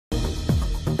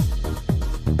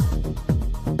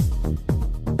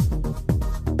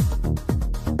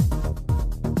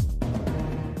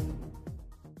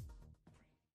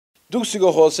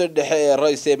Dugsiga Hoose dhexe ee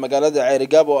Rays ee magaalada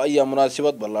Ceerigaabo ayaa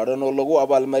munaasabad ballaaran oo lagu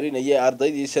abaalmarinayay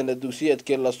ardaydii sanad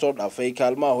dugsiyeedkii la soo dhaafay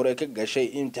kaalmaha hore ka gashay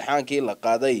imtixaankii la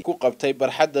qaaday ku qabtay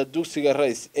barxadda Dugsiga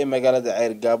Rays ee magaalada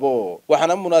Ceerigaabo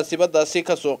waxaana munaasabadaasi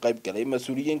ka soo qayb galay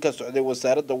mas'uuliyiin ka socday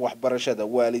wasaaradda waxbarashada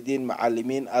waalidiin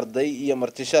macallimiin arday iyo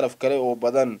marti sharaf kale oo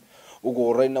badan ugu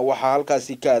horeyna waxaa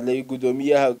halkaasi ka hadlay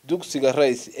gudoomiyaha Dugsiga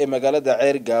Rays ee magaalada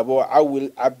Ceerigaabo Cawil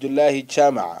Cabdullaahi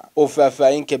Jaamac oo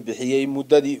faahfaahin ka bixiyay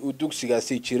muddadii uu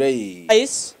dugsigaasi jiray.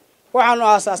 waxaanu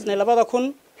aasaasnay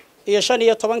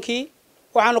 2015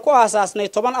 waxaanu ku aasaasnay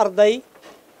 10 arday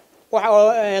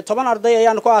 10 arday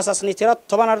ayaanu ku aasaasnay tiro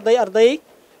 10 arday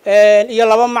iyo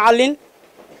 2 macallin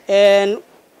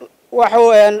wuxuu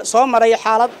soo maray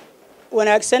xaalad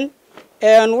wanaagsan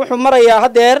wuxuu marayaa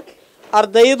hadeer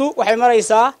ardaydu waxay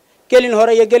maraysaa gelin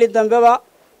hore iyo gelin dambeba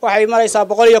waxay maraysaa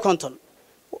 150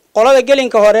 qolada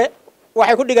gelinka hore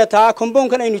waxay ku dhigataa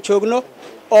compound-kan aynu joogno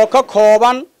oo ka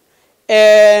kooban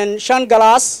 5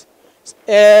 galaas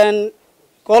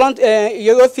qolant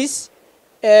iyo office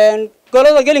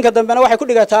qolada gelinka dambena waxay ku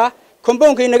dhigataa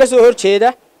compound-ka inaga soo horjeeda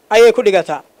ayay ku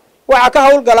dhigataa waxa ka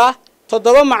hawlgala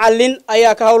 7 macallin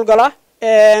ayaa ka hawlgala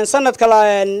sanadka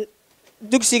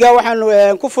dugsiga waxaanu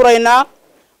ku furaynaa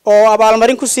oo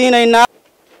abaalmarin ku siinayna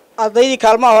ardaydii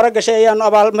kaalmaha hore gashay ayaanu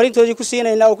abaalmarintoodii ku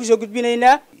siinayna oo ku soo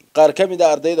gudbinaynaa qaar ka mid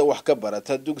ah ardayda wax ka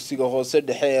barata Dugsiga Hoose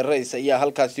dhexe ee Rays ayaa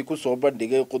halkaasi ku soo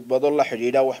bandhigay khudbado la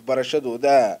xiriira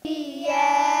waxbarashadooda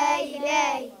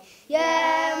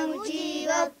يا مجيب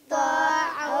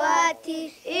الطاعات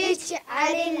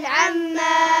اجعل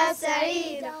العما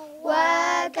سعيدا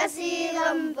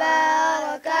وكثيرا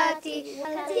بركاتي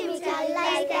كتبت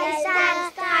الليل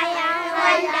ساعة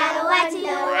والدعوات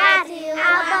نوعاتي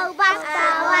وبوبفت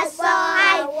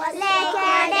والصعيد لك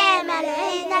دائما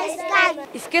عند السكاي.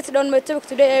 If kids on my topic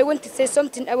today, I want to say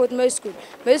something about my school.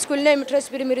 My school name is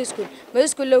Primary School. My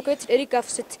school located in Ceerigaabo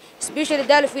City, especially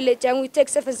Daawo village, and we take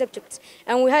 7 subjects.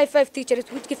 And we have 5 teachers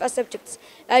who give us subjects.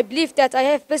 I believe that I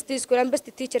have best school and best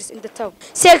teachers in the town.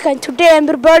 Second, today I'm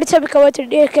prepared to talk about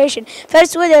education.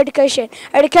 First, with education.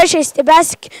 Education is the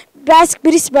basic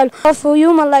principle of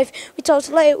human life.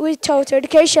 Without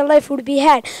education, life would be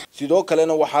hard. sidoo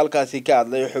kalena waxa halkaasi ka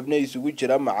hadlay xubno isugu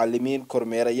jira macallimiin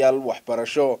kormeerayaal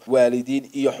waxbarasho waalidiin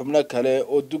iyo xubno kale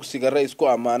oo Dugsiga Rays ku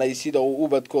amaanay sida uu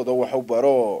ubadkooda wax u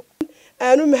baro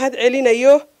aanu mahad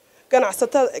celinayo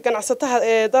ganacsatada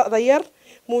da'yar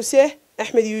Muuse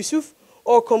Axmed Yuusuf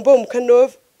oo compound-ka noo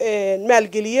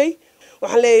maalgeliyay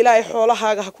waxaan leeyahay Ilaahay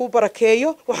xoolahaaga ha ku barakeeyo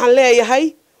waxaan leeyahay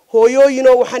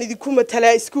hooyooyinoo waxaan idinku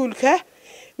matalaa iskuulka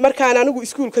markaan anigu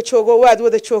iskuulka joogo waad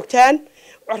wada joogtaan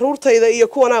caruurtayda iyo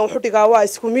kuwan aan wax u dhigaa waa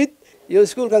isku mid iyo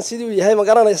iskuulkan sidii uu yahay ma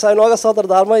garanaysaa inooga soo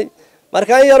dardaarmay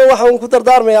markaan yar waxaan ku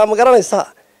dardaarmayaa ma garanaysaa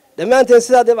dhamaanteen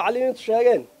sidaa ay macallimiintu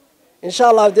sheegeen insha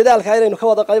Allah dadaalka inaynu ka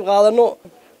wada qayb qaadano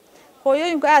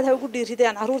hooyooyinku aad ha ugu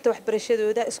dhiirideen caruurta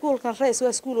waxbarashadooda iskuulkan Rays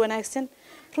waa iskuul wanaagsan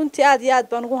runtii aad iyo aad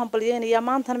baan ugu hambalyeeynaa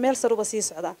maanta meel sare uga sii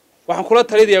socda waxaan kula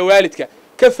talinayaa waalidka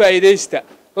ka faa'iideysta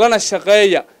lana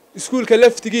shaqeeya iskuulka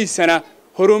laftigiisana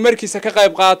horumarkiisa ka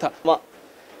qayb qaata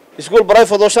iskuul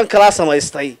private oo 5 kalaas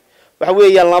samaystay waxa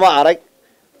weeyaan lama arag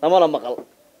lama maqal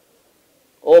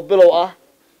oo bilow ah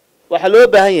waxa loo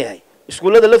baahan yahay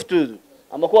iskuulada laftoodu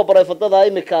ama kuwa private-da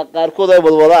imika qaarkood ay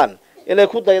wadwadaan inay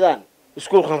ku daydaan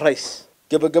iskuulkan Rays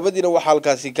gabagabadiina waxa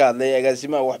halkaasi ka hadlay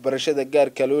agaasimaha waxbarashada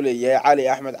gaarka loo leeyahay Cali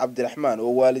Axmed Cabdiraxmaan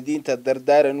oo waalidiinta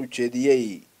dardaaran u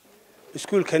jeediyay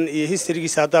iskuulkan iyo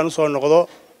historygiisa haddaan u soo noqdo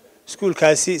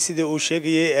iskuulkaasi sida uu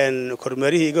sheegayay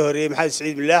kormeerihii iga horeeyay maxamed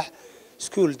Saciid Bilaax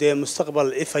iskuul de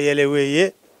mustaqbal ifayale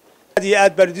weeye aad iyo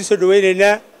aad baan idin soo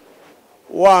dhaweynaynaa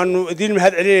waanu idin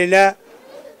mahad celinaynaa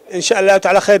insha Allah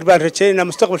taala khayr baan rajaynaynaa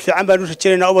mustaqbal fiican baan u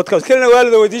rajaynaynaa ubadka kalena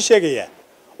waalida way idin sheegaya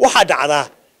waxa dhacda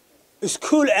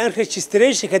iskuul aan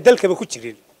registration-ka dalkaba ku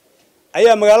jirin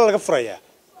ayaa magaalada laga furayaa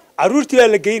caruurtii baa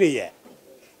la geynayaa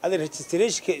hada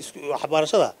registration-ka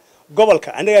waxbarashada gobolka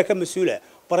anaga ka mas'uula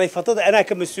barayfatada anaga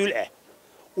ka mas'uul ah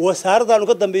wasaaraddan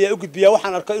uga dambeeya u gudbiyaa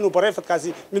waxaan arkaa inuu barayfadkaasi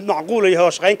mid macquul ah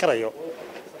oo shaqayn karayo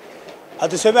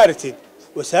hada Soomaaliyeed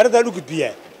wasaaraddan u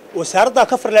gudbiyaa wasaaradda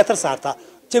ka farleetar saarta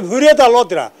jamhuuriyadda loo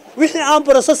diraa wixii aan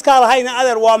process-ka lahayn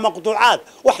adeer waa maqduucaad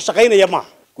wax shaqaynaya ma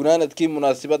gunaanadkii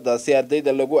munaasabadaasi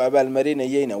ardayda lagu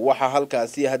abaalmarinayayna waxa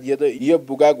halkaasi hadiyado iyo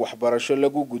bugaag waxbarasho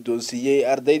lagu gudoonsiiyay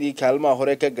ardaydii kaalmaha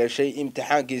hore ka gashay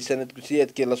imtixaankii sanad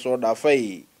dugsiyeedkii la soo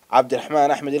dhaafay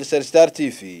Cabdiraxmaan Axmed Star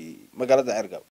TV magaalada Ceerigaabo.